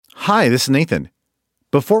Hi, this is Nathan.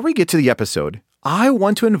 Before we get to the episode, I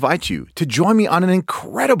want to invite you to join me on an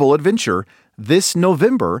incredible adventure this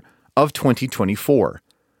November of 2024.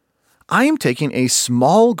 I am taking a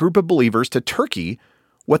small group of believers to Turkey,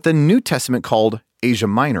 what the New Testament called Asia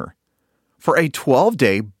Minor, for a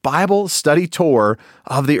 12-day Bible study tour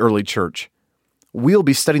of the early church. We'll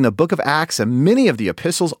be studying the book of Acts and many of the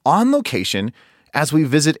epistles on location as we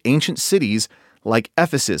visit ancient cities like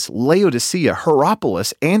Ephesus, Laodicea,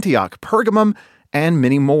 Hierapolis, Antioch, Pergamum, and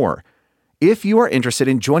many more. If you are interested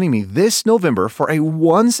in joining me this November for a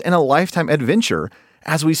once-in-a-lifetime adventure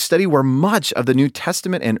as we study where much of the New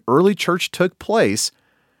Testament and early church took place,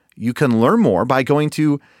 you can learn more by going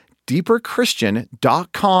to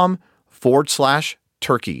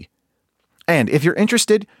deeperchristian.com/Turkey. And if you're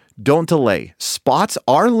interested, don't delay. Spots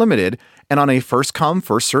are limited and on a first-come,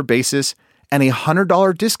 first-served basis, and a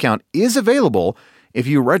 $100 discount is available if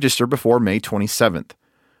you register before May 27th.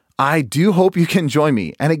 I do hope you can join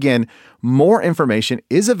me. And again, more information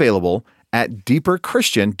is available at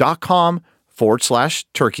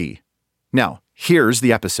deeperchristian.com/Turkey. Now, here's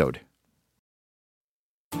the episode.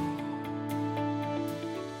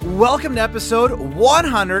 Welcome to episode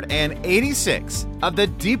 186 of the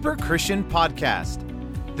Deeper Christian Podcast.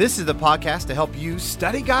 This is the podcast to help you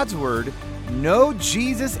study God's Word, know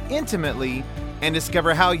Jesus intimately, and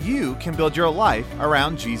discover how you can build your life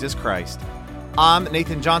around Jesus Christ. I'm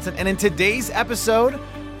Nathan Johnson, and in today's episode,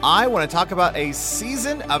 I want to talk about a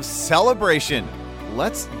season of celebration.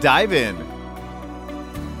 Let's dive in.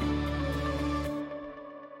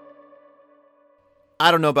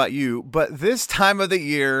 I don't know about you, but this time of the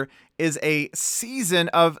year is a season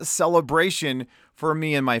of celebration for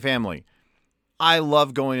me and my family. I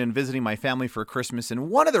love going and visiting my family for Christmas, and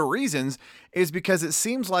one of the reasons is because it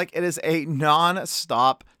seems like it is a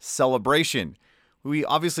non-stop celebration. We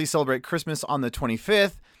obviously celebrate Christmas on the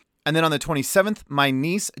 25th, and then on the 27th, my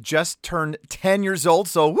niece just turned 10 years old,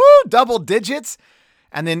 so woo, double digits.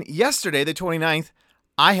 And then yesterday, the 29th,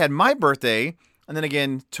 I had my birthday, and then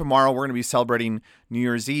again, tomorrow we're going to be celebrating New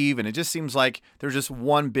Year's Eve, and it just seems like there's just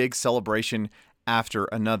one big celebration after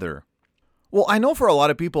another. Well, I know for a lot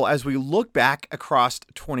of people, as we look back across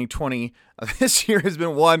 2020, this year has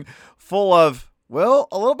been one full of, well,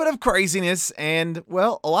 a little bit of craziness and,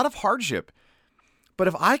 well, a lot of hardship. But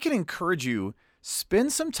if I can encourage you,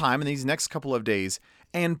 spend some time in these next couple of days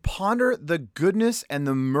and ponder the goodness and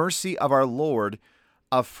the mercy of our Lord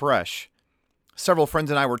afresh. Several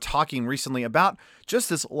friends and I were talking recently about just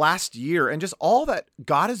this last year and just all that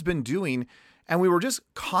God has been doing. And we were just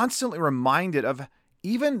constantly reminded of,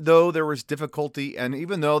 even though there was difficulty and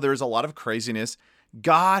even though there's a lot of craziness,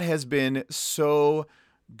 God has been so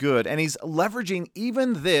good. And He's leveraging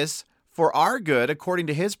even this for our good according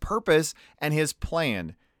to His purpose and His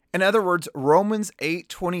plan. In other words, Romans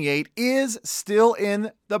 8:28 is still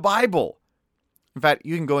in the Bible. In fact,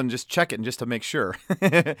 you can go and just check it just to make sure.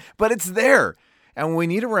 But it's there. And we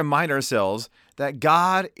need to remind ourselves that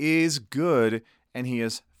God is good and He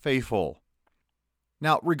is faithful.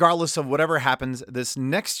 Now, regardless of whatever happens this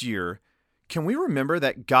next year, can we remember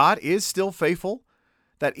that God is still faithful?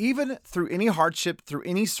 That even through any hardship, through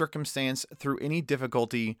any circumstance, through any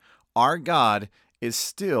difficulty, our God is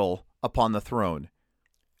still upon the throne.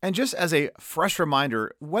 And just as a fresh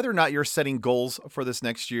reminder, whether or not you're setting goals for this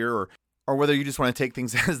next year or whether you just want to take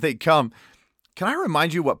things as they come, can I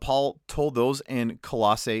remind you what Paul told those in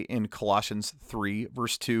Colossae in Colossians 3,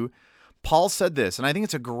 verse 2? Paul said this, and I think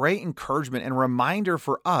it's a great encouragement and reminder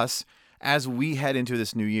for us as we head into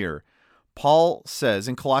this new year. Paul says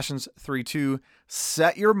in Colossians 3:2,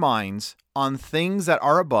 set your minds on things that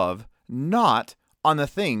are above, not on the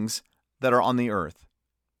things that are on the earth.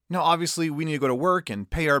 Now, obviously, we need to go to work and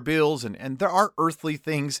pay our bills, and there are earthly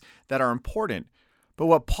things that are important. But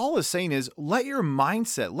what Paul is saying is, let your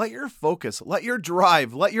mindset, let your focus, let your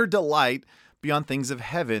drive, let your delight be on things of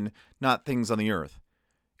heaven, not things on the earth.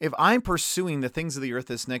 If I'm pursuing the things of the earth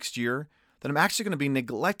this next year, then I'm actually going to be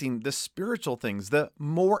neglecting the spiritual things, the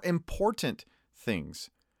more important things.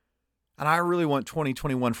 And I really want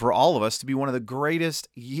 2021 for all of us to be one of the greatest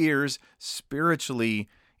years spiritually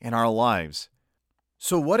in our lives.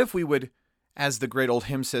 So what if we would, as the great old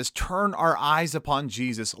hymn says, turn our eyes upon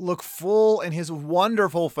Jesus, look full in His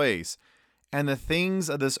wonderful face, and the things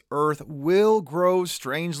of this earth will grow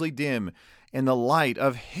strangely dim in the light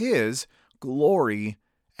of His glory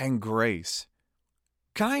and grace.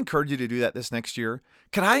 Can I encourage you to do that this next year?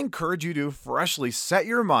 Can I encourage you to freshly set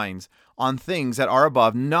your minds on things that are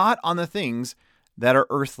above, not on the things that are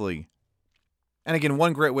earthly? And again,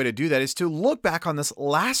 one great way to do that is to look back on this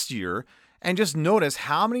last year and just notice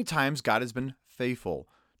how many times God has been faithful.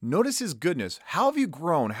 Notice His goodness. How have you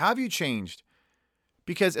grown? How have you changed?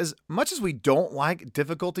 Because as much as we don't like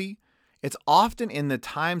difficulty, it's often in the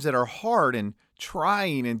times that are hard and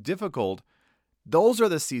trying and difficult, those are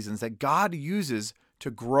the seasons that God uses to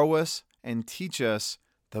grow us and teach us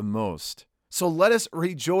the most. So let us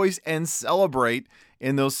rejoice and celebrate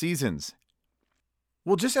in those seasons.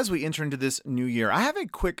 Well, just as we enter into this new year, I have a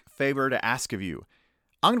quick favor to ask of you.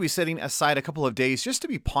 I'm going to be setting aside a couple of days just to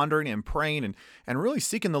be pondering and praying and really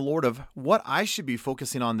seeking the Lord of what I should be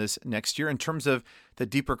focusing on this next year in terms of the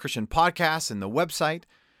Deeper Christian podcast and the website.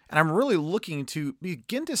 And I'm really looking to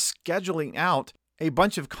begin to scheduling out a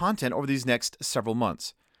bunch of content over these next several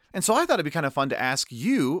months. And so I thought it'd be kind of fun to ask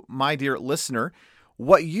you, my dear listener,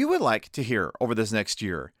 what you would like to hear over this next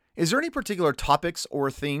year. Is there any particular topics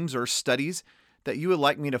or themes or studies that you would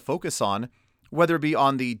like me to focus on, whether it be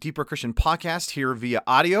on the Deeper Christian podcast here via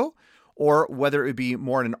audio, or whether it be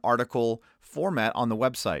more in an article format on the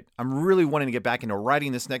website? I'm really wanting to get back into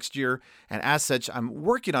writing this next year, and as such, I'm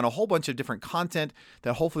working on a whole bunch of different content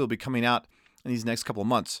that hopefully will be coming out in these next couple of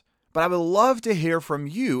months. But I would love to hear from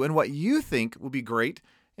you and what you think would be great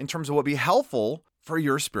in terms of what would be helpful for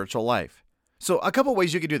your spiritual life. So a couple of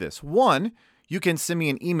ways you could do this. One, you can send me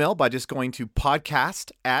an email by just going to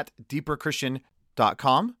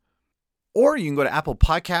podcast@deeperchristian.com. Or you can go to Apple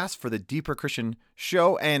Podcasts for the Deeper Christian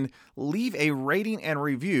Show and leave a rating and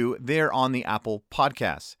review there on the Apple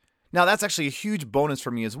Podcasts. Now, that's actually a huge bonus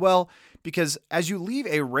for me as well, because as you leave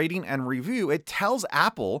a rating and review, it tells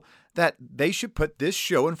Apple that they should put this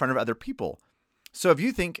show in front of other people. So if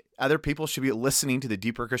you think other people should be listening to the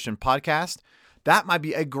Deeper Christian podcast, that might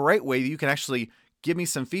be a great way that you can actually give me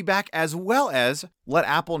some feedback, as well as let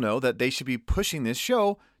Apple know that they should be pushing this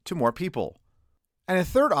show to more people. And a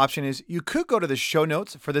third option is you could go to the show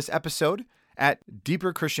notes for this episode at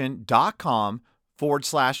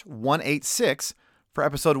deeperchristian.com/186 for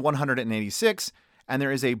episode 186. And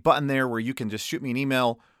there is a button there where you can just shoot me an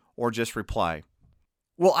email or just reply.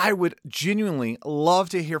 Well, I would genuinely love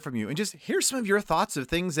to hear from you and just hear some of your thoughts of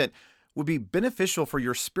things that would be beneficial for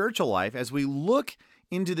your spiritual life as we look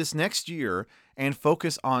into this next year and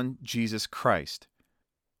focus on Jesus Christ.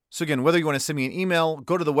 So again, whether you want to send me an email,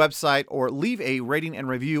 go to the website, or leave a rating and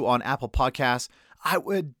review on Apple Podcasts, I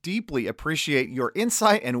would deeply appreciate your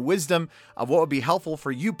insight and wisdom of what would be helpful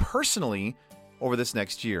for you personally over this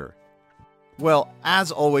next year. Well,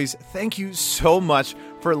 as always, thank you so much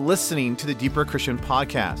for listening to the Deeper Christian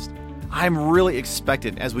podcast. I'm really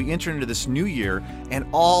expectant as we enter into this new year and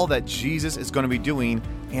all that Jesus is going to be doing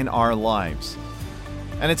in our lives.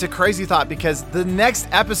 And it's a crazy thought because the next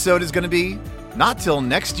episode is going to be not till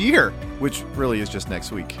next year, which really is just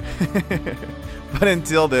next week. But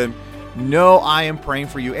until then, know I am praying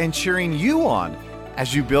for you and cheering you on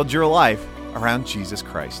as you build your life around Jesus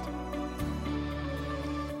Christ.